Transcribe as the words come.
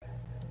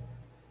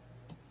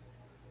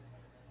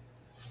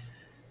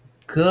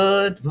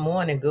Good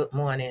morning, good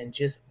morning.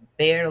 Just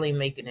barely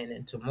making it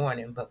into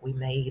morning, but we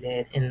made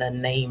it in the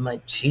name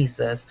of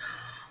Jesus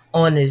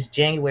on this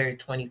January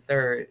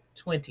 23rd,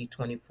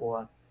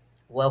 2024.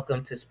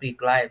 Welcome to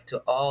Speak Life to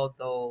all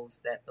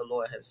those that the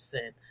Lord has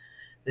sent.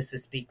 This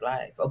is Speak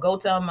Life. Or go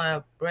tell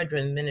my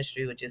brethren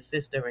ministry, which is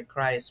sister in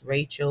Christ,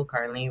 Rachel,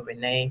 Carlene,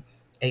 Renee,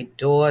 a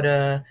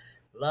daughter,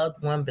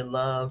 loved one,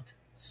 beloved,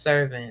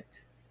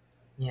 servant,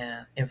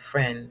 and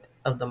friend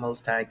of the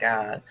Most High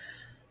God.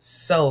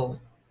 So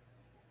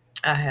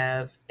I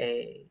have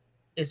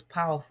it's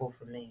powerful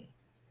for me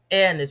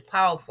and it's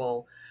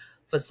powerful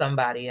for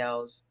somebody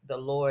else. The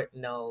Lord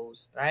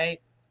knows, right?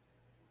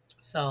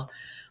 So,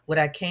 what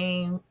I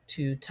came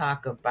to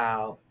talk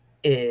about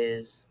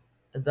is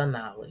the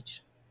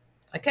knowledge.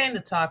 I came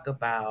to talk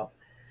about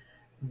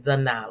the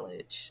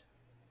knowledge.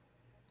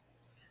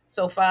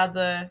 So,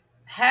 Father,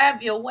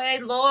 have your way,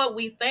 Lord.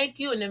 We thank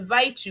you and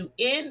invite you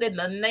in the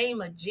name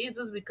of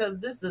Jesus because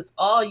this is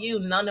all you,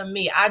 none of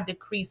me. I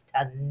decrease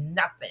to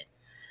nothing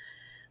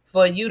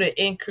for you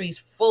to increase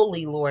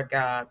fully, Lord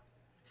God,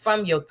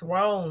 from your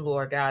throne,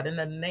 Lord God. In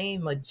the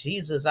name of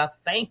Jesus, I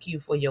thank you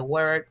for your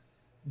word.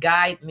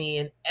 Guide me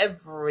in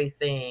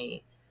everything.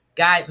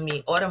 Guide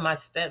me, order my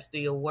steps through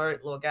your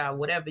word, Lord God,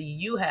 whatever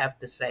you have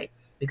to say,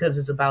 because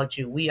it's about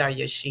you. We are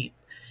your sheep,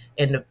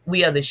 and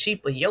we are the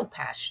sheep of your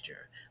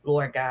pasture,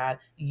 Lord God.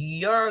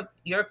 Your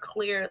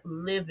clear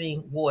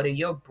living water,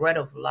 your bread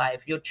of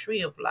life, your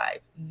tree of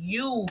life.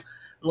 You,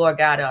 Lord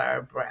God, are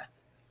our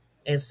breath.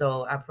 And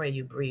so I pray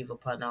you breathe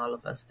upon all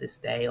of us this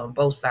day on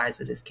both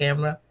sides of this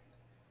camera.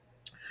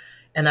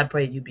 And I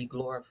pray you be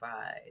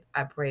glorified.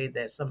 I pray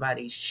that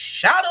somebody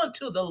shout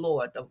unto the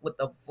Lord with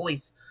the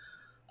voice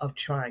of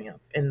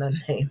triumph in the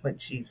name of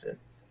Jesus.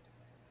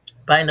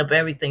 Bind up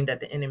everything that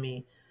the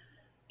enemy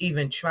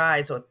even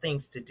tries or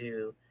thinks to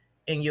do.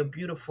 In your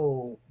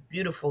beautiful,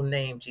 beautiful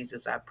name,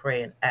 Jesus, I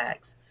pray and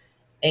ask.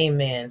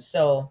 Amen.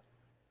 So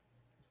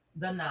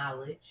the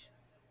knowledge,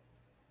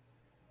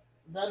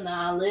 the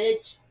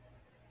knowledge,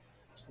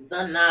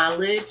 the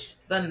knowledge,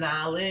 the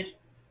knowledge,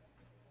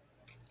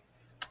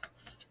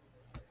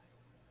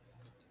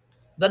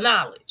 the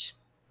knowledge.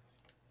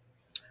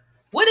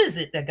 What is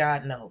it that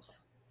God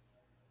knows?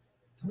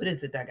 What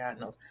is it that God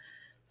knows?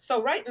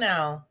 So right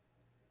now,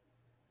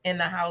 in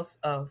the house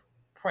of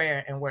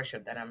prayer and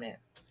worship that I'm in,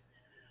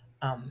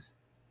 um,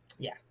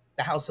 yeah,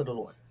 the house of the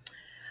Lord.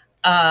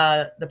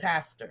 The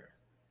pastor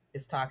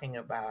is talking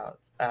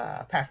about,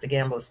 Pastor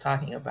Gamble is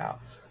talking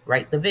about,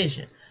 write the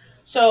vision.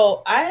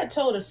 So I had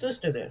told a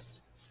sister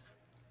this,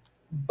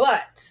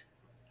 but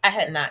I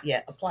had not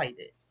yet applied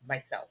it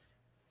myself,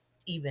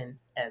 even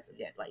as of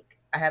yet. Like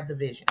I have the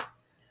vision,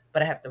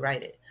 but I have to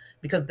write it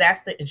because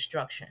that's the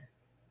instruction.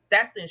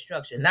 That's the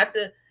instruction, not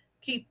to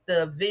keep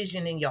the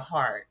vision in your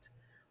heart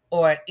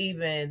or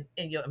even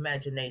in your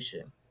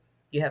imagination.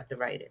 You have to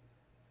write it.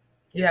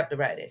 You have to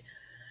write it.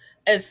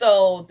 And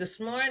so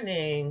this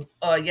morning,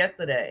 or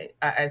yesterday,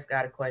 I asked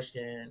God a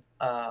question,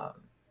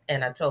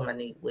 and I told him I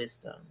need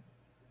wisdom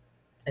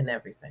and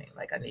everything.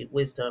 Like I need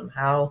wisdom.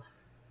 How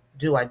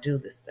do I do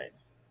this thing?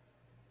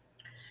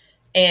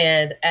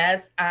 And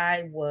as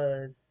I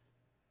was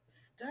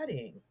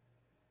studying,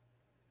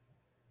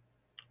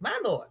 my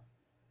Lord,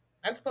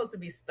 I'm supposed to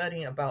be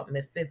studying about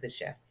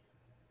Mephibosheth,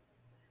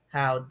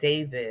 how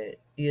David,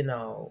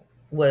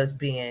 was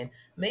being,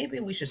 maybe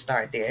we should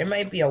start there. It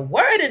might be a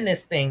word in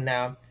this thing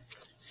now.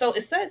 So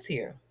it says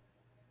here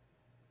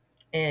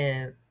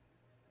in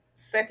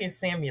Second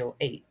Samuel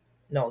 8,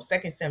 no,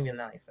 Second Samuel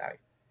 9, sorry.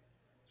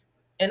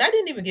 And I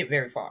didn't even get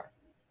very far.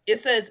 It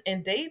says,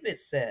 and David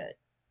said,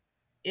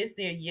 is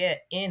there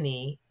yet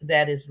any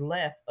that is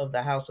left of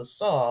the house of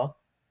Saul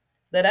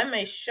that I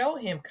may show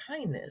him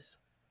kindness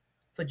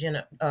for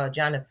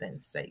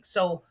Jonathan's sake?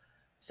 So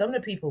some of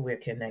the people we're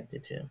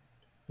connected to,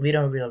 we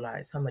don't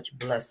realize how much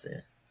blessing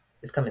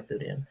is coming through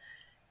them.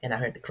 And I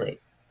heard the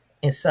click.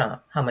 And some,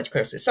 how much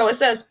curses. So it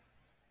says,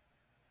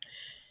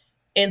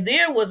 and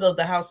there was of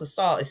the house of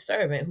Saul a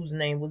servant whose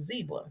name was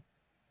Ziba.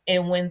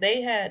 And when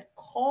they had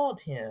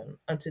called him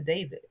unto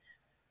David,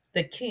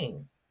 the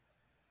king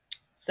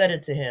said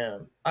unto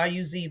him, are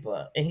you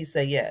Ziba? And he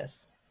said,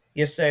 yes,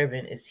 your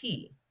servant is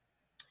he.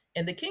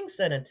 And the king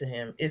said unto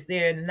him, is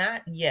there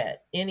not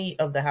yet any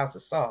of the house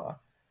of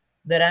Saul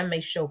that I may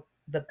show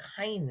the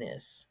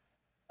kindness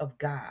of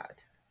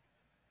God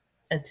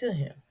unto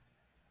him?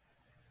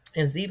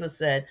 And Ziba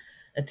said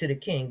unto the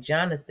king,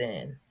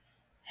 Jonathan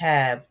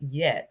have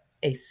yet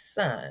a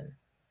son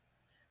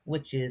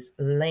which is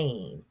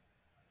lame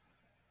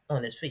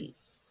on his feet.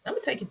 I'm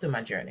gonna take you through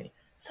my journey.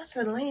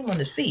 Such a lame on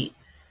his feet.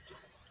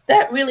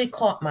 That really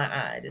caught my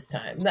eye this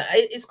time. Now,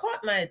 it's caught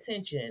my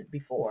attention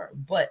before,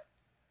 but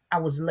I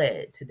was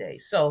led today.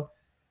 So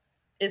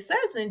it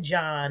says in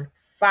John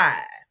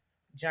 5,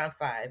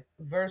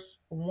 verse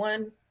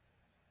 1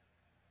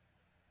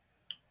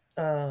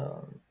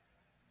 um,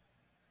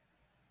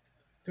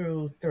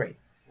 through 3.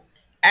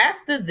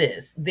 After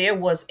this, there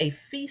was a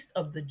feast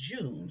of the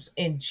Jews,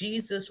 and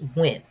Jesus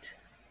went,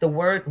 the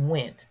word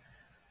went,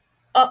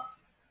 up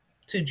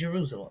to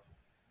Jerusalem.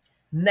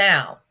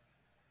 Now,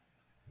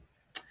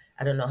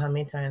 I don't know how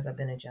many times I've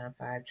been in John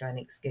 5 trying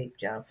to escape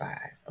John 5,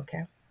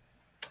 okay?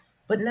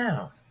 But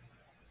now,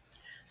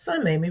 so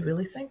it made me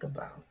really think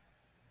about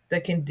the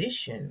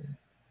condition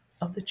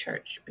of the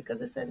church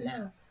because it said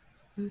now.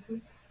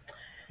 Mhm.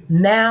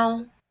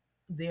 Now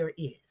there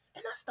is.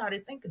 And I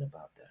started thinking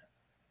about that.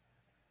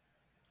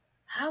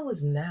 How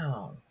is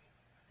now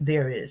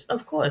there is?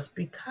 Of course,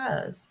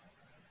 because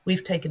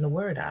we've taken the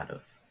word out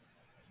of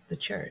the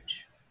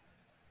church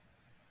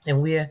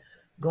and we're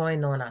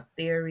going on our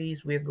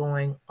theories. We're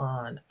going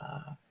on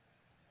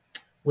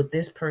what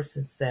this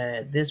person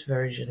said, this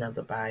version of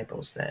the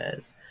Bible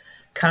says,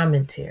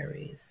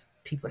 commentaries,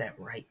 people that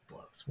write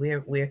books.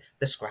 We're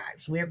the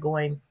scribes. We're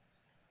doing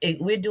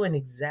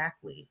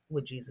exactly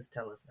what Jesus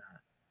tells us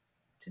not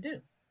to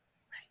do.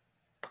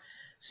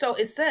 So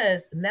it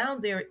says, now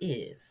there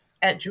is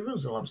at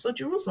Jerusalem. So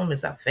Jerusalem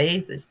is our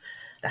faith, is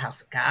the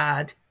house of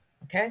God.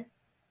 Okay.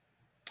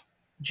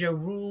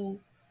 Jerusalem,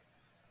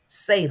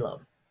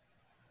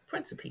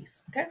 Prince of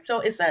Peace. Okay.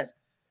 So it says,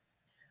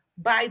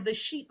 by the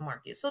sheep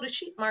market. So the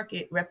sheep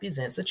market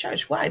represents a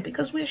church. Why?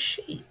 Because we're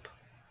sheep.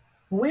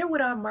 Where would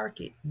our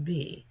market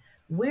be?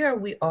 Where are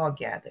we all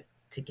gathered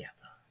together?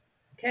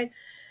 Okay.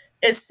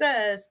 It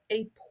says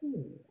a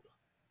pool.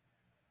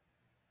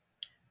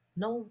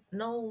 No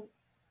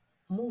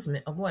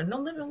movement of water, no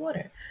living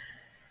water,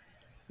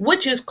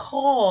 which is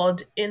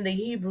called in the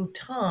Hebrew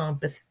tongue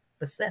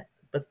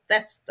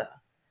Bethesda,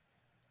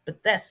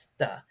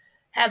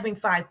 having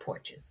five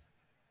porches.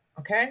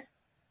 Okay.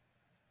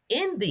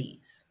 In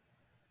these,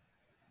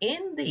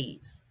 in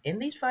these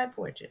five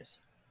porches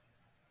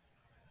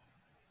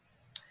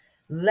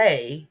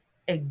lay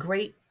a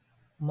great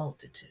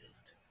multitude.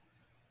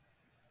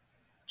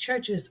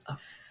 Churches are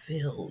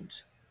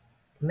filled,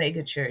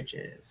 mega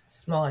churches,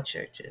 small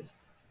churches,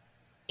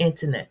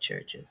 internet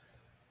churches,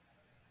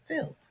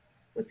 filled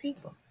with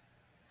people.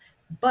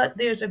 But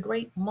there's a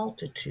great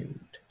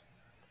multitude,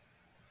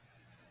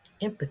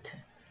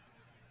 impotent,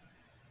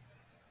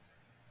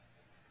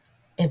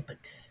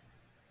 impotent,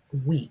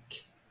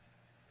 weak,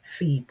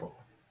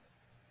 feeble,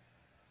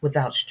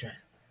 without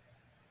strength.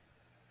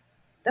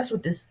 That's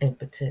what this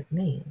impotent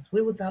means.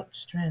 We're without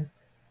strength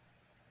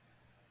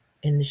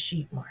in the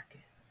sheep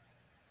market.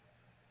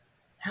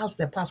 How's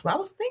that possible? I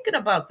was thinking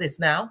about this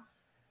now.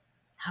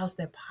 How's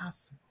that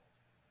possible?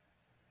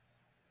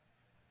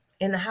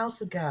 In the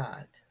house of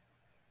God,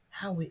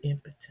 how we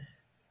impotent.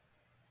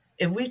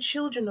 If we're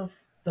children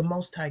of the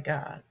Most High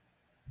God,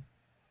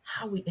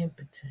 how we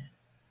impotent.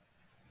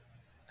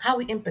 How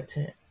we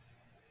impotent.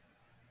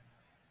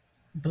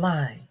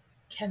 Blind,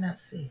 cannot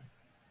see.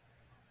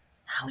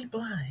 How we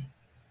blind.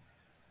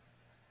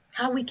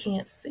 How we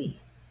can't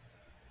see.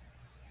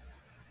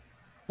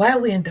 Why are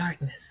we in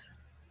darkness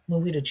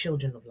when we're the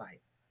children of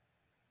light?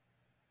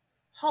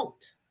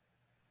 Halt,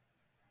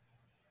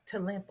 to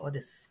limp or to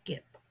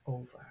skip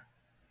over.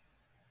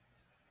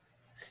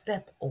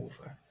 Step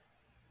over.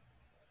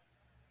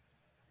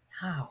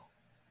 How?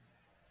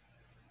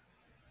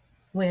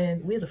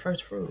 When we're the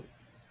first fruit.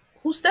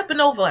 Who's stepping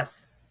over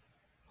us?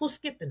 Who's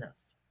skipping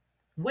us?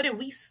 What are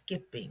we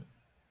skipping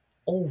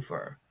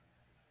over?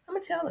 I'm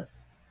going to tell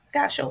us.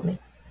 God showed me.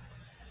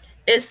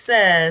 It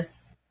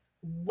says,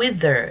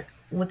 withered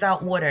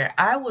without water.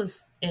 I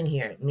was in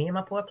here, me and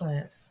my poor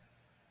plants.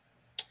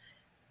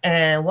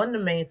 And one of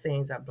the main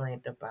things I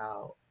blamed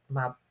about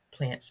my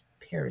plants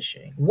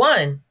perishing,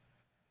 one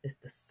is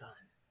the sun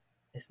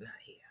is not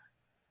here.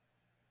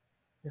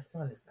 The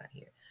sun is not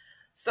here.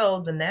 So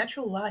the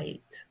natural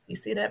light, you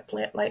see that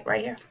plant light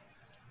right here?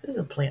 This is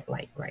a plant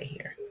light right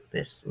here.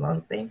 This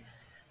long thing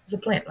is a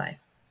plant light,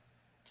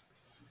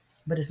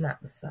 but it's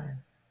not the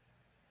sun.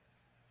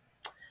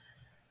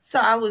 So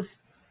I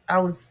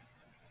was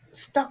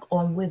stuck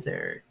on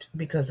withered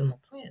because of my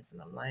plants,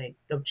 and I'm like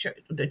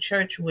the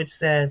church which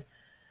says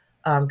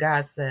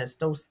God says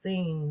those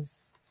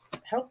things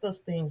help those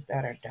things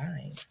that are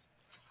dying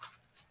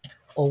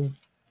or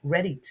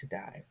ready to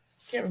die.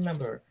 Can't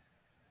remember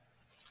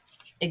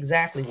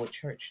exactly what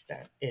church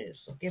that is,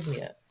 so give me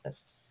a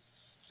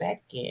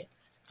second.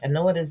 I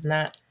know it is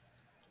not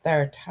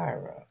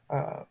Thyatira.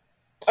 Oh,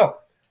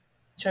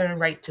 turn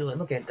right to it.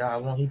 Look at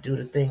God, won't He do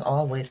the thing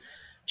always?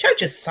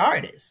 Church is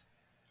Sardis.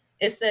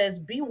 It says,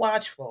 "Be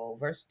watchful,"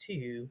 verse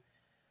 2,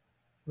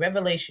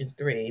 Revelation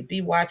 3.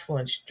 "Be watchful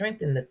and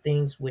strengthen the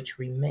things which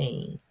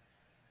remain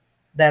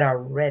that are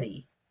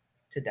ready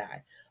to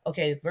die."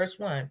 Okay, verse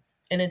 1.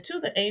 "And unto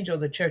the angel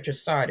of the church of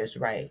Sardis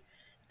write,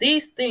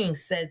 These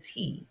things says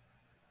he,"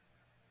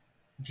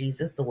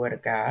 Jesus, the word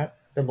of God,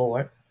 the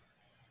Lord,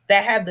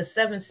 "that have the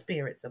seven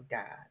spirits of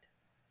God,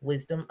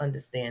 wisdom,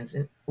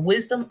 understanding,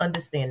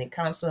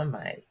 counsel, and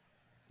might,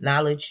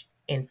 knowledge,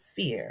 and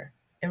fear,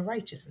 and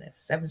righteousness."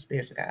 Seven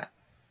spirits of God.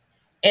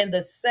 "And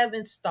the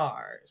seven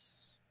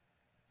stars,"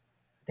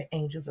 the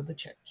angels of the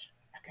church,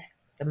 okay,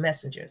 the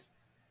messengers.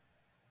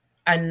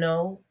 "I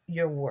know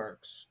your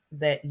works,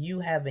 that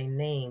you have a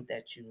name,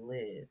 that you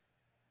live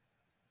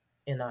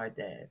and are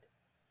dead.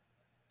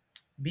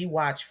 Be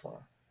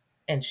watchful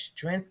and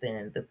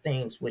strengthen the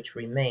things which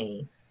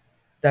remain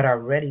that are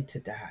ready to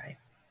die.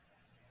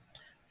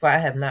 For I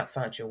have not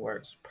found your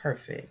works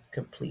perfect,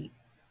 complete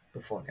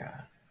before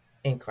God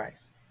in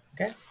Christ.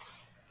 Okay?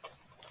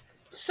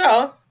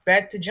 So,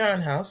 back to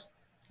John House.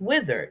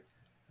 Withered,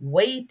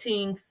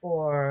 waiting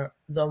for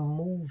the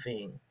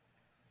moving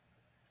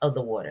of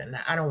the water.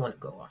 Now, I don't want to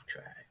go off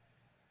track,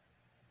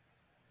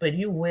 but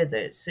you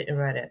withered, sitting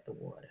right at the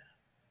water.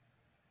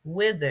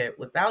 Withered,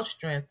 without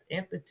strength,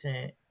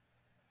 impotent,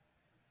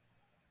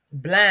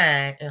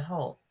 blind, and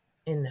halt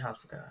in the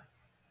house of God.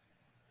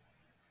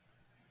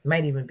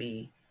 Might even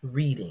be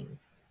reading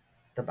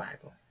the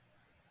Bible.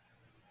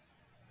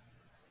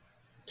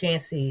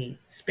 Can't see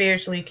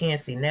spiritually, can't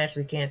see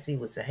naturally, can't see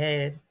what's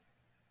ahead,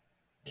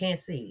 can't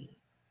see.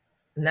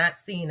 Not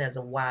seen as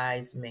a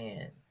wise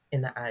man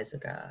in the eyes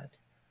of God.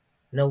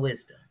 No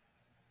wisdom.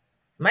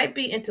 Might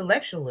be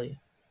intellectually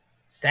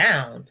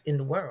sound in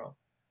the world,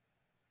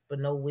 but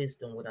no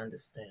wisdom would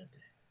understand it.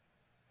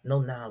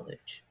 No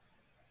knowledge.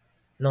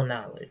 No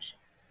knowledge.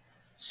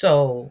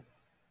 So,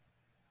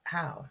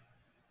 how,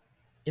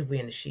 if we're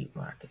in the sheep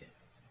market,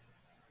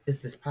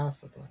 is this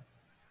possible?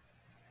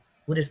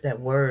 What is that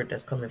word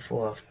that's coming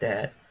forth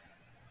that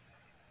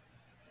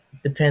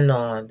depend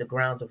on the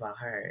grounds of our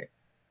heart?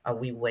 Are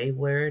we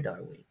wayward?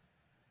 Are we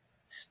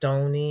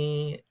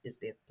stony? Is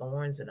there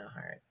thorns in our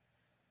heart?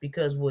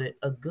 Because with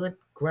a good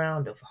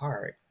ground of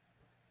heart,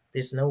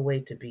 there's no way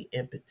to be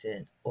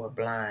impotent or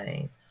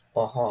blind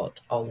or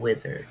halt or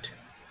withered.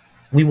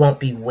 We won't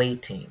be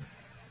waiting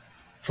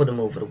for the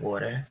move of the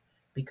water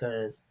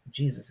because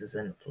Jesus is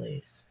in the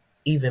place.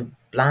 Even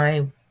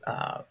blind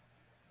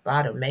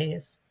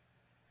Bartimaeus,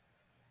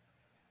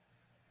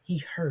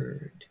 he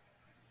heard.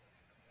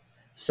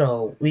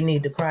 So we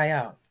need to cry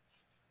out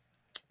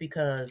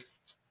because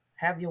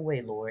have your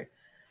way, Lord.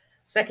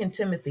 2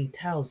 Timothy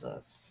tells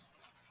us,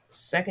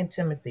 2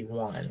 Timothy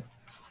 1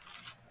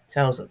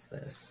 tells us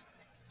this.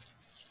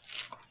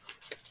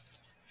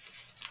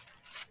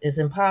 It's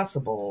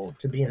impossible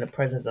to be in the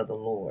presence of the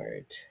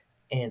Lord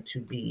and to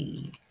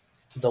be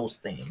those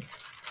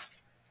things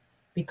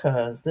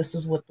because this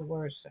is what the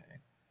words say.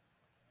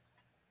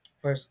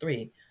 Verse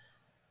 3,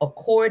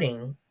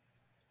 according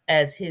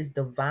as his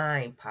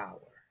divine power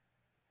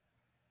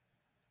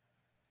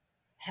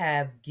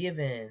have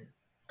given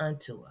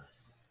unto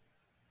us.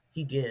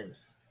 He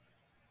gives.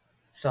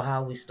 So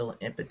how are we still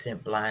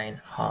impotent,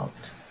 blind,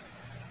 halt,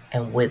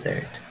 and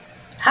withered?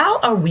 How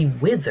are we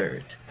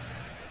withered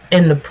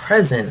in the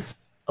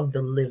presence of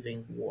the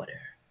living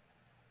water?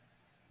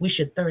 We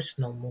should thirst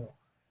no more.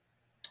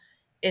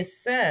 It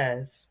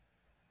says,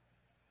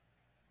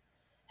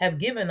 have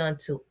given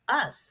unto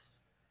us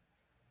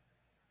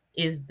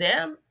is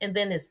them, and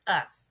then it's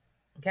us,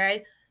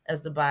 okay?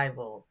 As the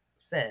Bible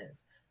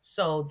says.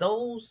 So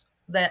those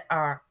that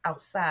are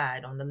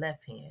outside on the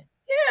left hand,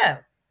 yeah,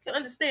 can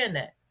understand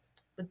that.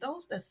 But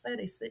those that say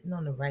they're sitting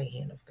on the right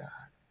hand of God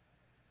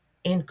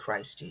in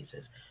Christ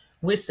Jesus,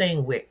 we're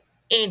saying we're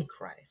in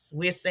Christ.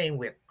 We're saying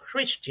we're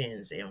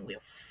Christians and we're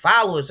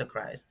followers of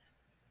Christ.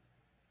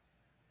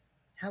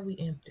 How we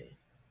empty?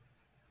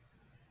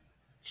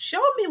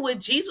 Show me where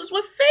Jesus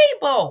was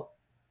feeble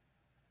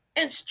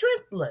and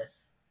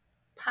strengthless,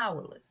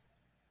 powerless.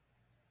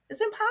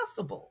 It's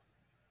impossible.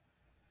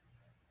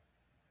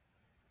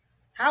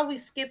 How we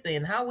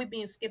skipping? How we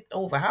being skipped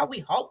over? How we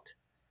halt?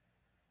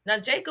 Now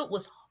Jacob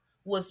was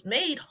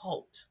made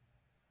halt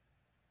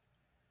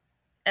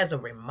as a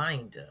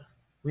reminder.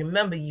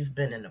 Remember, you've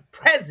been in the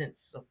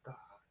presence of God,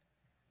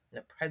 in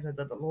the presence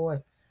of the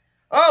Lord.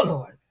 Oh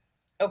Lord.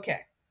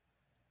 Okay.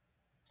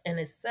 And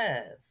it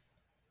says,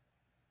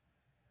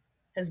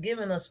 has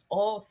given us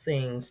all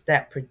things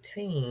that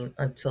pertain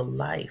unto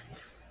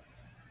life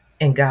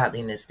and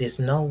godliness. There's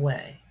no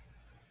way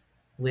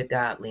we're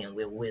godly and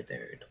we're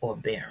withered or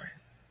barren.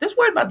 This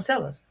word about to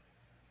tell us.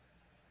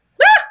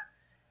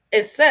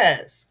 It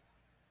says,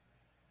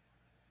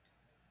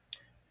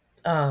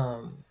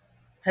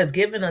 has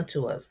given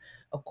unto us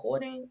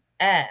according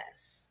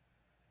as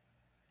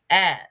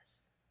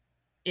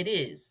it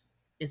is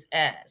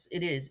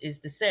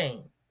the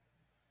same.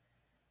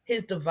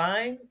 His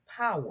divine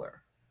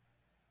power,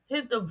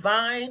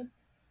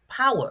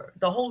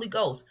 the Holy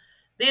Ghost.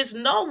 There's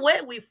no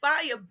way we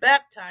fire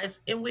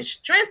baptized and we're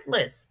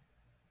strengthless.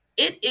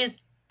 It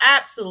is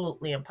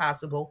absolutely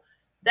impossible.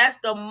 That's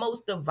the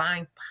most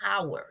divine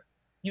power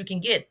you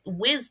can get.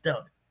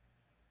 Wisdom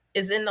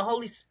is in the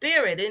Holy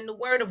Spirit, in the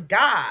Word of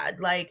God.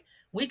 Like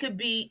we could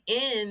be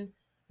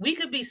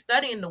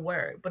studying the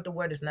Word, but the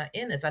Word is not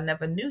in us. I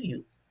never knew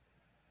you.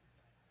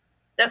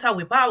 That's how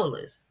we're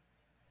powerless.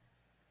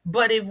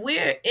 But if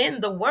we're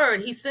in the Word,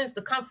 He sends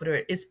the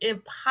Comforter. It's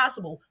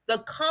impossible. The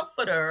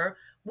Comforter,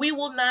 we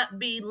will not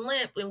be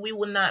limp and we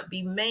will not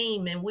be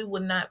maimed and we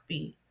will not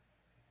be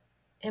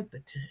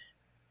impotent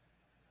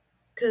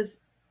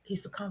because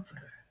He's the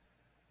Comforter.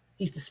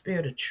 He's the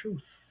Spirit of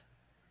truth.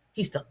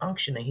 He's the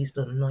unctioning. He's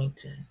the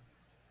anointing.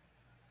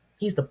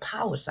 He's the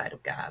power side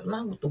of God,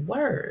 along with the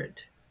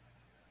Word.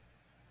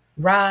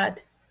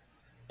 Rod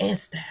and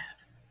staff.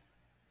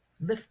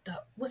 Lift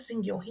up. What's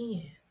in your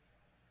hand?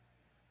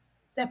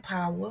 That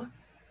power.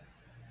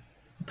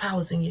 The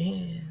power's in your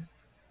hand.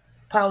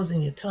 power's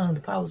in your tongue, the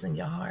power's in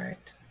your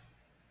heart.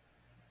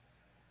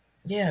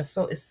 Yeah,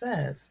 so it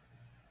says,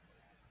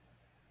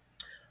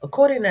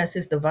 according as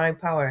his divine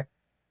power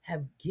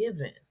have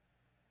given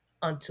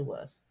unto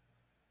us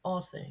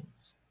all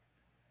things,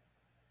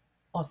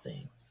 all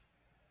things.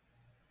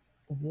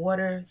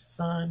 Water,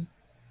 sun,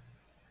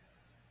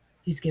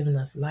 he's given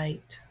us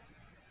light,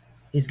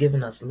 he's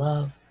given us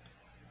love,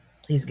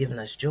 he's given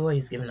us joy,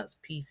 he's given us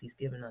peace, he's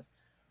given us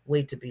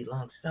way to be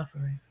long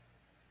suffering,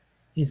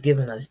 he's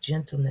given us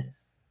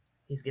gentleness,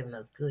 he's given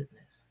us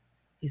goodness,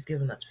 he's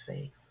given us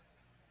faith,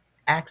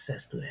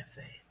 access to that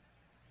faith,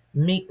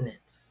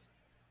 meekness,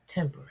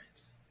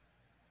 temperance.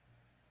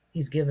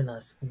 He's given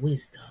us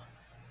wisdom,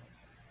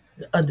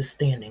 the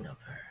understanding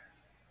of her,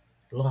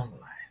 long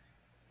life,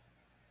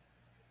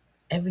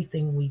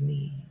 everything we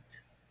need.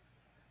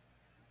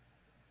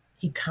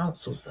 He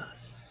counsels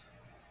us.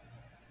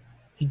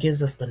 He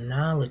gives us the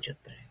knowledge of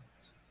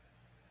things.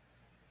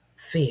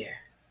 Fear,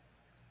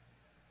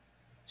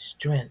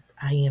 strength.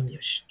 I am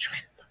your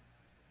strength,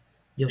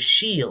 your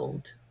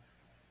shield,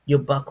 your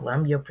buckler.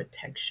 I'm your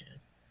protection.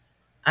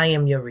 I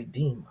am your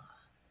redeemer.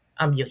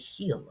 I'm your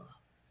healer.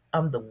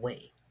 I'm the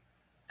way.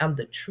 I'm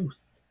the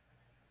truth.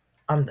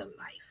 I'm the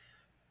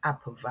life. I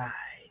provide.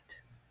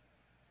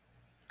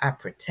 I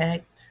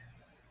protect.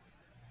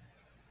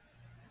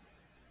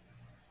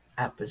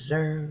 I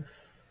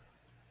preserve.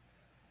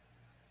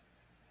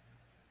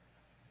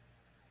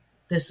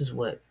 This is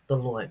what the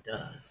Lord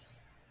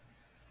does.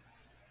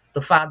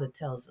 The Father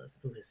tells us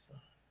through his Son,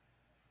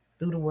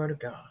 through the Word of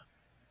God,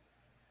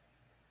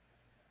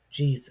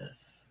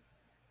 Jesus.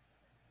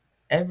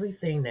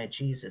 Everything that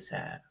Jesus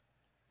had,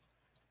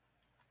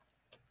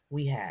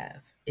 we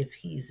have if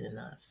he's in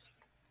us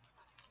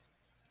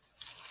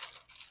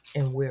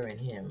and we're in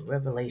him.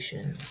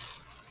 Revelation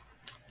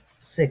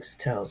 6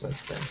 tells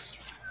us this.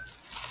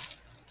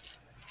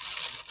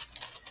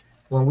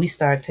 When we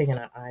start taking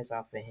our eyes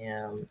off of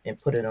him and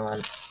put it on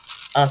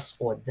us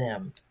or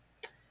them,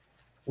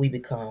 we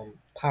become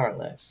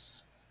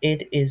powerless.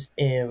 It is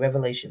in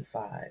Revelation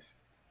 5.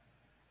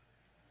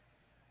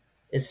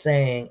 It's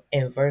saying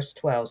in verse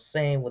 12,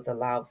 saying with a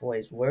loud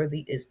voice,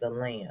 worthy is the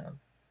Lamb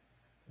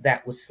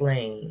that was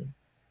slain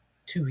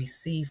to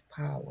receive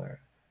power.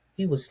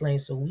 He was slain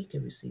so we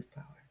can receive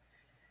power.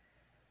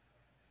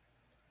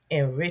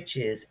 And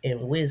riches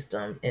and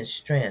wisdom and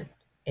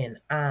strength and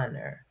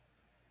honor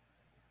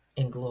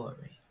and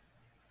glory.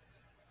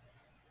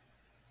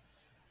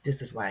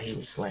 This is why he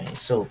was slain.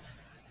 So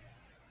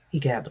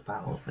he could have the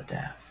power over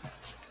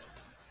death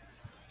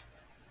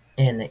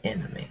and the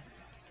enemy.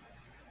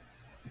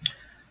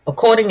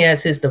 According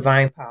as his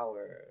divine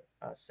power,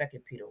 2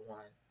 Peter 1,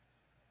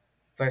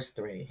 verse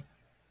 3,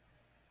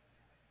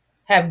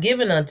 have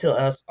given unto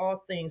us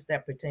all things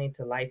that pertain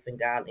to life and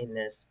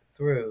godliness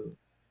through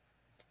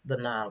the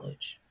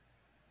knowledge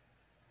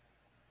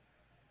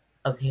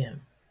of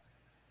him,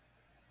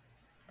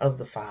 of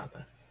the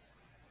Father,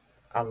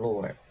 our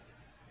Lord,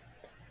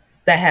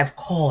 that have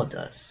called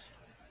us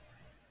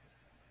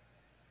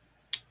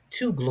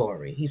to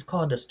glory. He's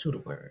called us to the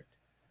word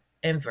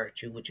and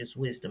virtue, which is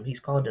wisdom. He's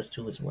called us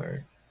to his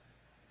word,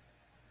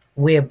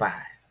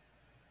 whereby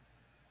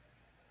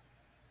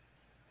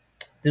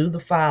through the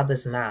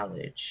Father's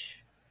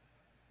knowledge,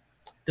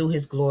 through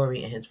his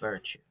glory and his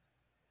virtue,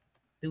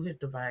 through his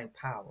divine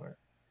power,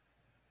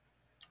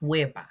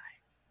 whereby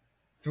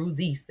through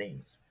these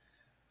things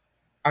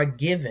are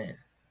given,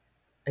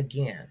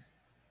 again,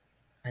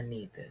 I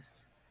need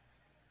this,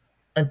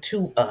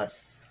 unto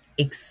us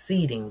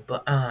exceeding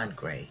beyond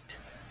great,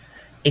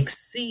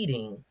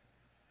 exceeding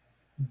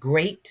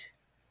great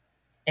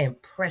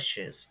and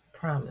precious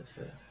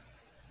promises.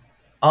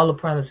 All the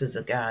promises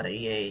of God are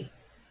yea,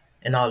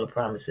 and all the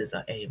promises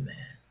are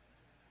amen.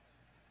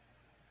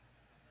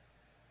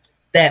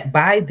 That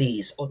by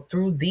these or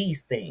through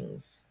these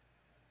things,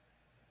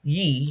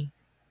 ye,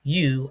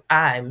 you,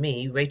 I,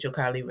 me, Rachel,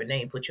 Carly,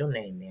 Renee, put your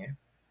name there,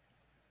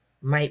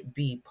 might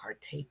be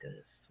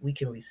partakers. We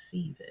can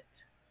receive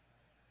it.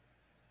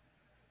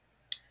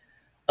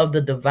 Of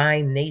the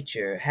divine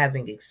nature,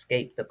 having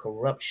escaped the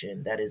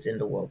corruption that is in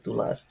the world through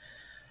lust.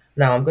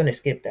 Now I'm going to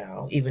skip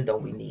down, even though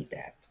we need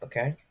that,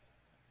 okay?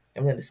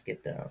 I'm going to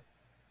skip down.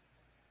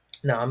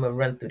 No, I'm going to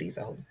run through these.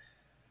 I hope.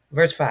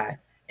 Verse 5,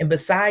 and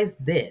besides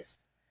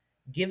this,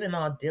 given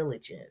all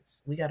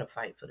diligence, we got to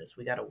fight for this.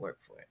 We got to work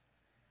for it.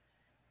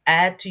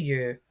 Add to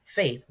your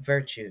faith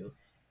virtue,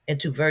 and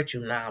to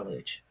virtue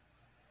knowledge,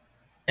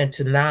 and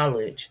to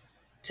knowledge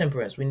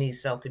temperance. We need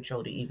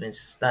self-control to even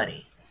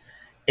study.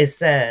 It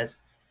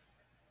says,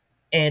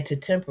 and to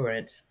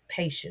temperance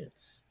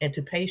patience, and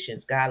to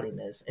patience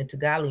godliness, and to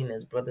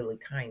godliness brotherly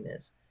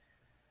kindness,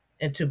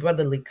 and to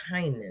brotherly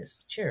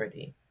kindness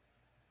charity.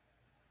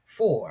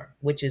 For,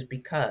 which is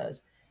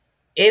because,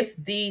 if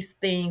these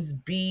things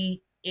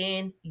be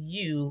in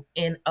you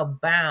and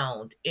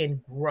abound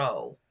and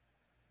grow,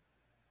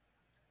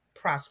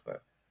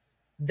 prosper,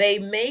 they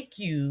make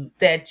you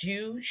that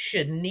you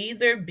should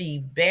neither be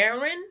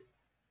barren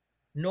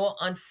nor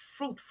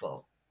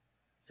unfruitful.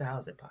 So how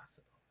is it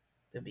possible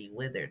to be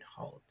withered,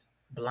 halt,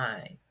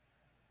 blind,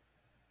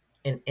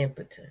 and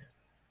impotent.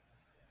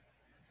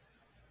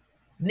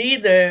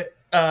 Neither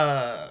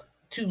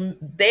to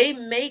they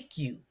make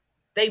you.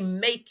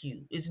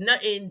 It's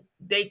nothing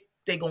they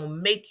gonna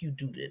make you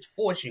do this,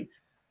 force you.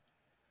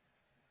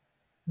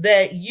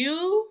 That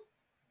you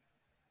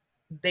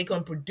they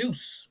gonna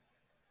produce.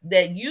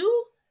 That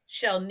you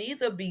shall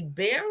neither be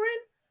barren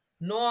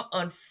nor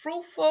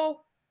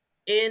unfruitful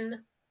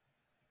in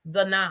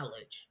the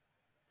knowledge,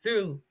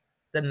 through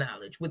the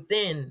knowledge,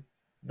 within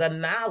the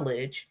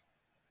knowledge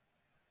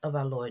of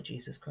our Lord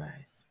Jesus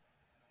Christ,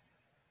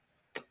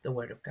 the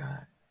Word of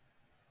God.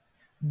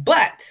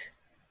 But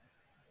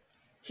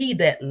he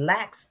that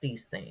lacks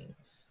these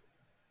things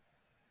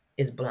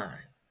is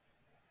blind.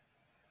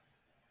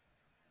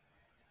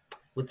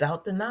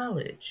 Without the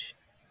knowledge,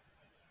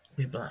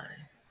 we're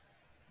blind.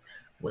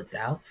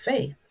 Without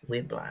faith,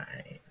 we're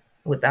blind.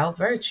 Without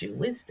virtue,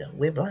 wisdom,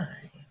 we're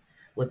blind.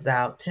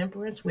 Without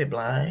temperance, we're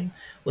blind.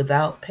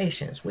 Without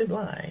patience, we're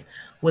blind.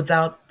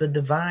 Without the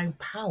divine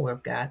power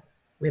of God,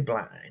 we're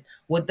blind.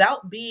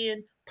 Without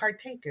being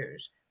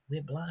partakers,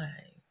 we're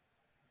blind.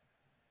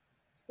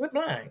 We're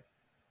blind.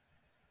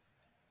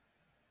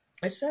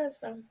 It says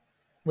so.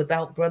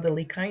 Without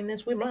brotherly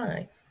kindness, we're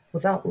blind.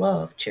 Without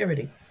love,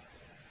 charity,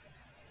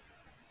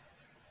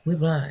 we're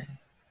blind.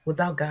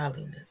 Without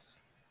godliness,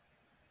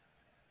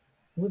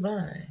 we're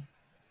blind.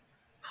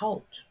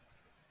 Halt,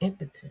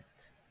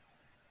 impotent.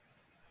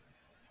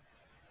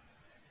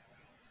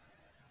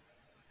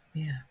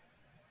 Yeah.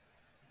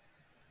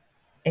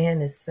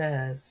 And it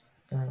says,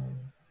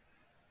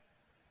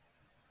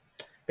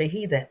 but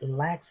he that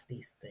lacks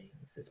these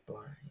things is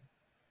blind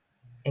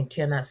and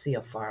cannot see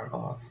afar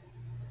off,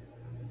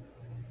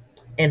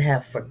 and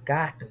have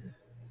forgotten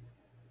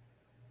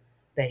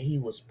that he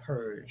was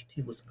purged,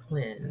 he was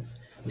cleansed.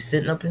 We're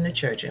sitting up in the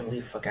church and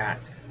we've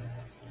forgotten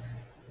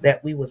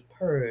that we was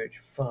purged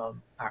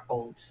from our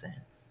old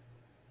sins.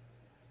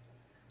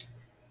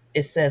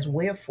 It says,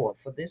 wherefore,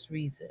 for this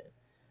reason,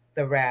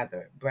 the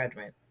rather,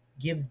 brethren,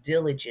 give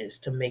diligence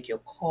to make your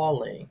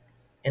calling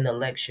and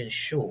election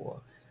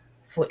sure.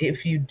 For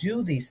if you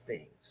do these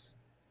things,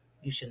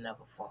 you should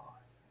never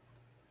fall.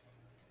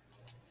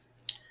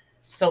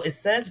 So it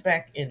says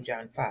back in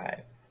John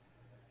 5,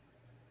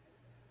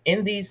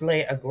 in these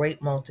lay a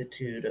great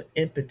multitude of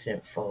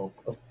impotent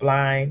folk, of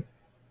blind,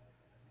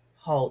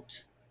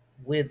 halt,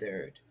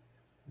 withered,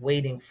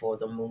 waiting for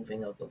the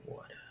moving of the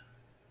water.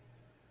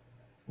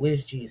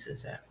 Where's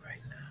Jesus at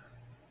right now?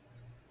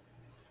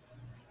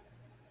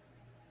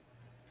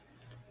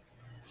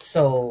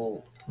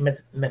 So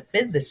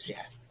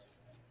Mephibosheth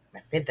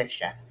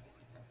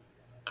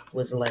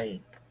was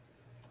laying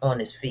on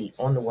his feet,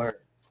 on the word.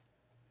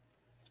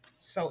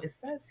 So it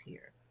says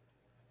here,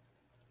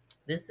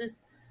 this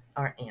is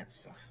our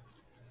answer.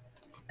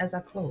 As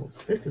I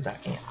close, this is our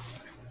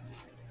answer.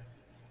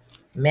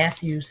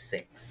 Matthew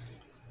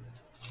 6.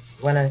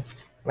 One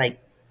of, like,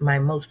 my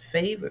most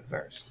favorite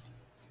verse.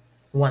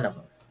 One of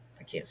them.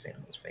 I can't say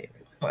the most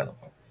favorite. One of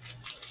them.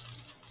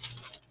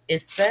 It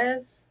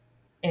says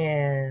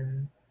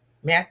in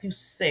Matthew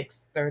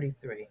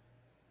 6:33,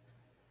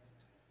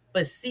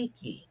 but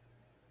seek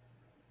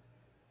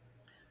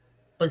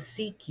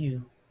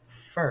you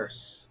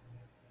first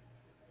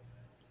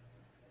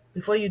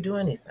before you do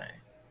anything,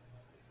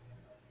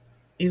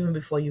 even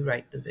before you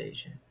write the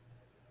vision.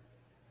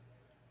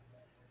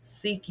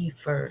 Seek ye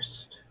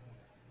first.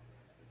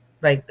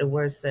 Like the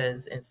word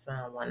says in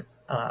Psalm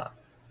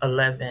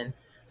 11,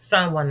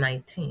 Psalm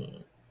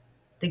 119, I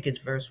think it's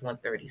verse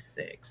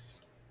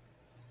 136.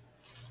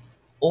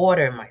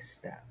 Order my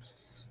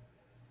steps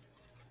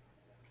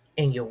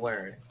in your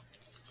word.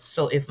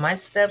 So if my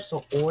steps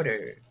are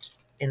ordered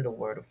in the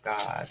word of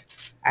God,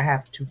 I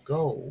have to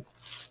go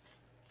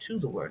to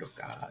the word of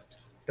God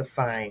to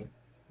find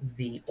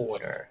the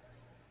order.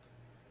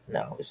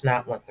 No, it's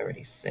not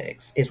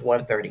 136. It's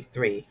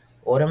 133.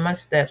 Order my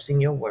steps in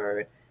your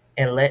word,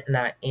 and let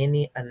not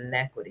any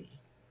iniquity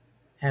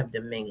have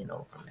dominion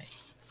over me.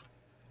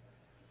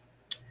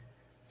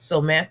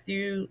 So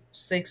Matthew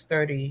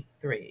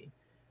 6:33.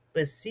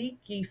 But seek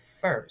ye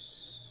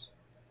first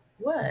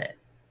what?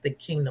 The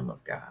kingdom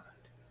of God.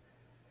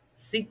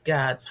 Seek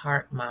God's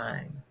heart,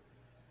 mind,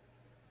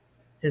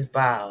 his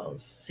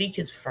bowels. Seek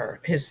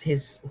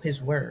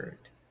his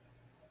word.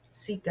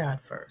 Seek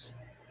God first.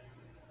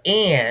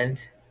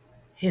 And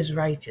his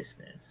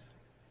righteousness.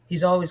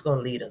 He's always going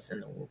to lead us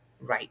in the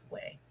right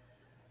way.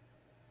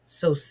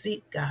 So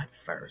seek God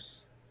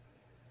first.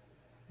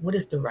 What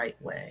is the right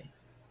way?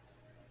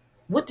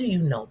 What do you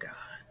know,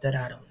 God, that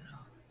I don't know?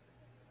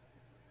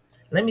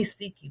 Let me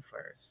seek you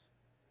first,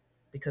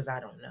 because I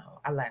don't know.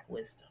 I lack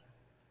wisdom.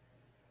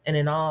 And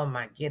in all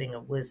my getting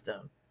of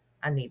wisdom,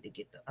 I need to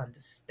get the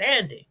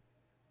understanding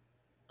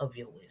of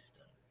your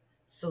wisdom.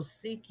 So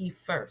seek ye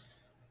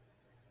first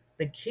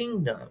the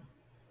kingdom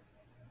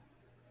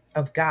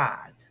of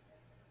God.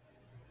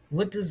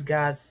 What does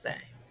God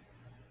say?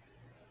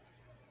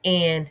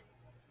 And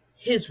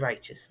his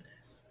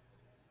righteousness.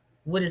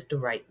 What is the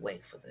right way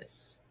for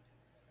this?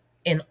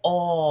 And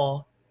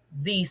all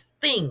these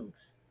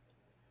things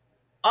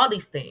All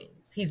these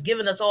things. He's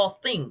given us all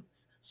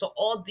things. So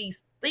all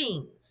these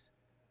things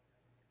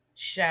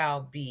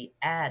shall be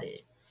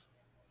added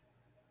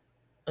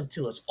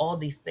unto us. All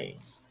these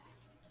things.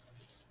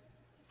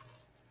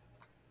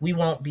 We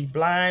won't be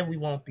blind. We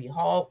won't be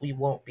halt. We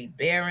won't be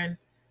barren.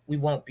 We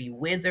won't be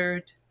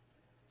withered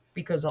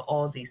because of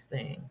all these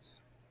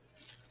things.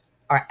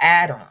 Are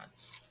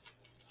add-ons.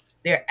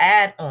 They're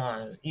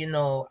add-on.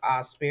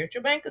 Our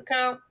spiritual bank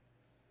account.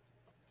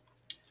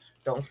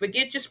 Don't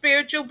forget your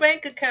spiritual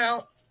bank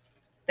account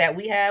that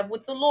we have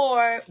with the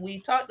Lord. We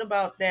talked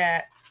about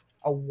that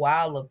a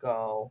while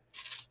ago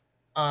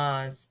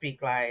on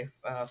Speak Life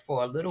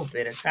for a little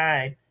bit of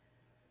time.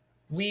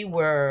 We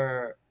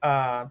were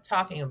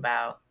talking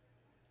about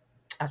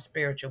our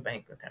spiritual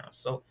bank account.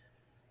 So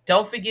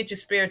don't forget your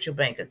spiritual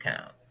bank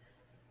account.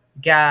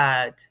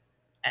 God,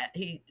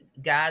 he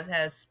God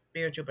has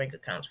spiritual bank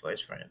accounts for his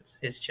friends,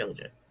 his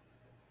children.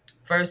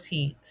 First,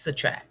 he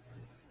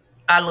subtracts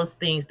all those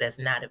things that's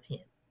not of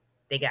him.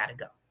 They gotta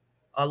go.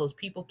 All those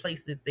people,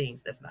 places,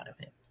 things that's not of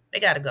him. They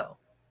gotta go.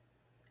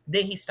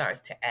 Then he starts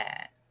to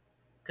add,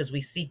 because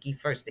we seek ye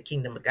first the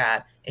kingdom of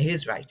God and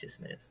his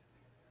righteousness,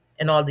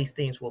 and all these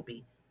things will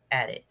be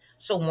added.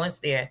 So once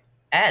they're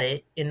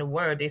added in the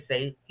word, he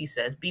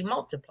says, be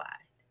multiplied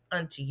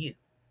unto you.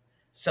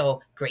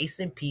 So grace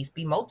and peace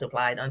be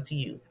multiplied unto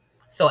you.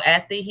 So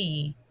after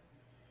he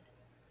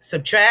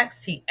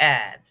subtracts, he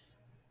adds,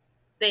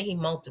 then he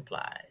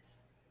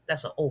multiplies.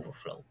 That's an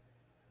overflow.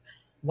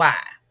 Why?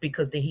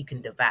 Because then he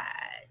can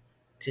divide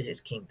to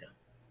his kingdom.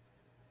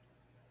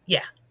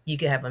 Yeah, you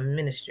can have a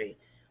ministry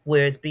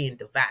where it's being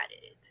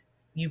divided.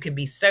 You can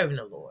be serving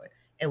the Lord,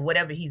 and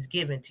whatever he's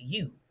given to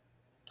you,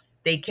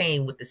 they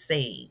came with the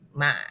same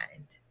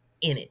mind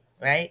in it,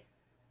 right?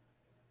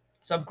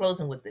 So I'm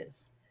closing with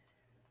this.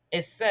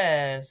 It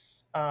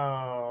says,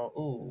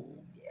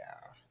 ooh,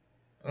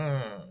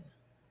 yeah.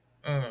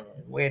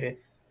 Where did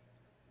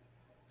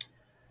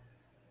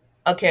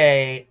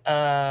Okay,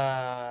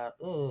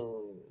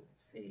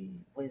 see,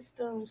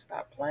 wisdom,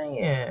 stop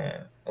playing.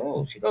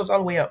 Oh, she goes all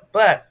the way up.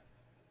 But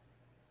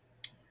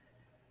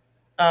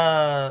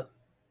uh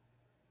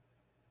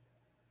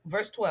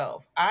verse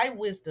 12, I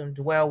wisdom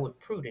dwell with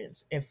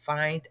prudence and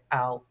find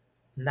out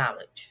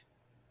knowledge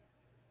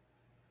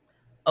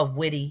of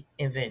witty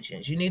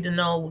inventions. You need to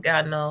know what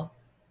God know,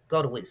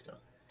 go to wisdom.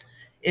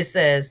 It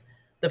says,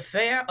 the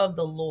fear of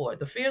the Lord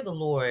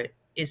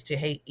is to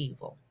hate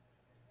evil.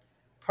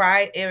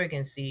 Pride,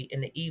 arrogancy,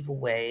 and the evil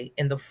way,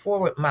 and the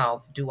forward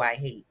mouth do I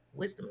hate.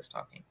 Wisdom is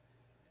talking.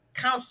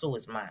 Counsel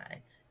is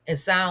mine, and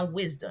sound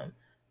wisdom.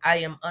 I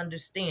am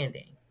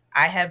understanding.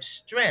 I have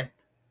strength.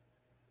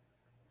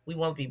 We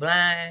won't be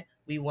blind.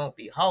 We won't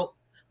be halt.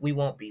 We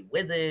won't be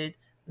withered.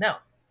 No.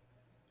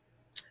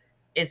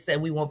 It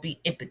said we won't be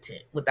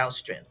impotent without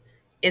strength.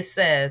 It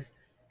says,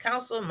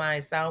 counsel of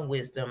mine, sound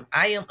wisdom.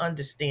 I am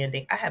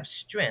understanding. I have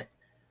strength.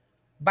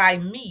 By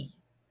me,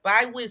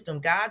 by wisdom,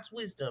 God's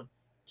wisdom,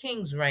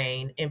 kings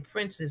reign and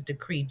princes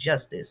decree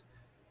justice.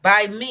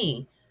 By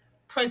me,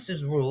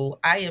 princes rule.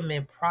 I am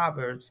in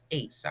Proverbs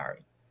 8,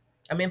 sorry.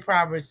 I'm in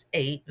Proverbs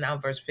 8, now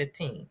verse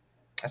 15.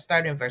 I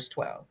started in verse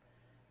 12.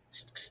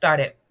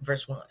 Start at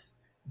verse 1.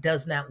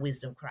 Does not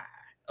wisdom cry?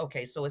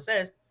 Okay, so it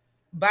says,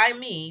 by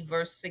me,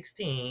 verse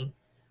 16,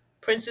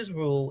 princes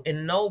rule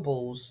and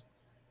nobles,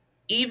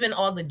 even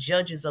all the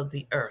judges of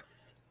the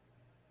earth.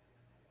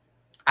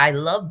 I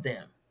love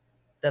them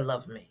that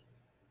love me.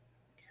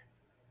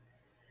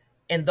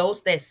 And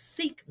those that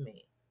seek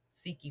me,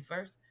 seek ye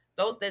first,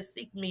 those that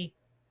seek me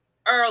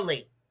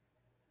early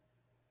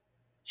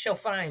shall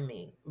find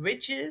me.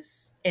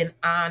 Riches and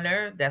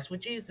honor, that's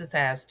what Jesus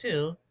has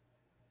too,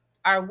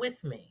 are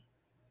with me,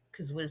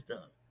 because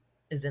wisdom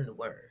is in the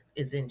word,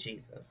 is in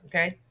Jesus,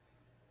 okay?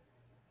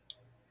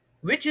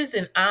 Riches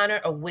and honor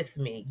are with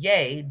me,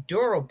 yea,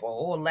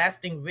 durable,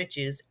 lasting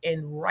riches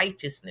and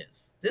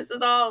righteousness. This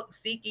is all,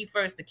 seek ye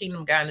first the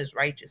kingdom of God and his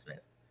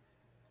righteousness.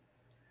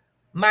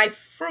 My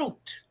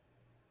fruit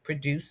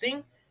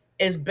producing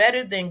is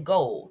better than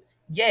gold,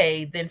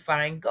 yea, than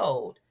fine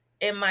gold,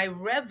 and my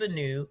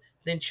revenue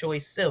than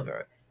choice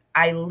silver.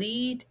 I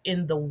lead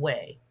in the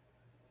way.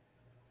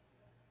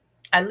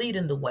 I lead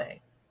in the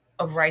way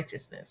of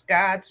righteousness,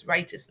 God's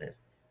righteousness,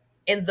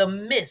 in the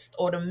midst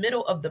or the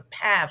middle of the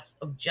paths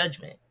of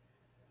judgment.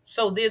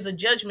 So there's a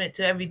judgment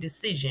to every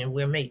decision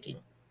we're making.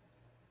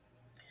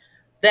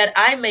 That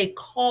I may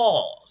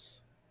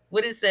cause,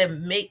 what it said,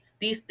 make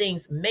these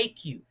things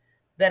make you,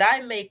 that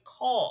I may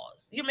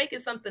cause, you're making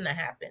something to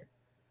happen.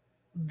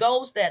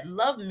 Those that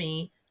love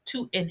me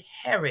to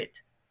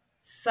inherit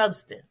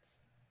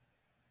substance.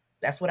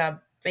 That's what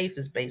our faith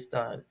is based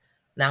on.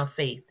 Now,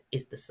 faith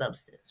is the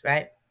substance,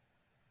 right?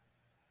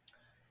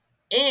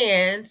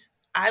 And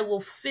I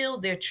will fill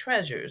their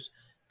treasures.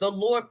 The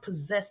Lord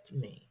possessed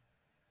me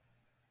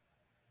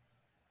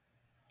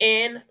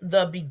in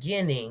the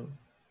beginning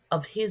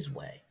of his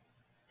way,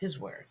 his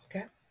word,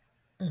 okay?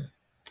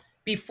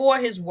 Before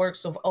his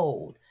works of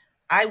old,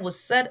 I was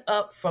set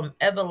up from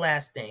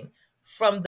everlasting, from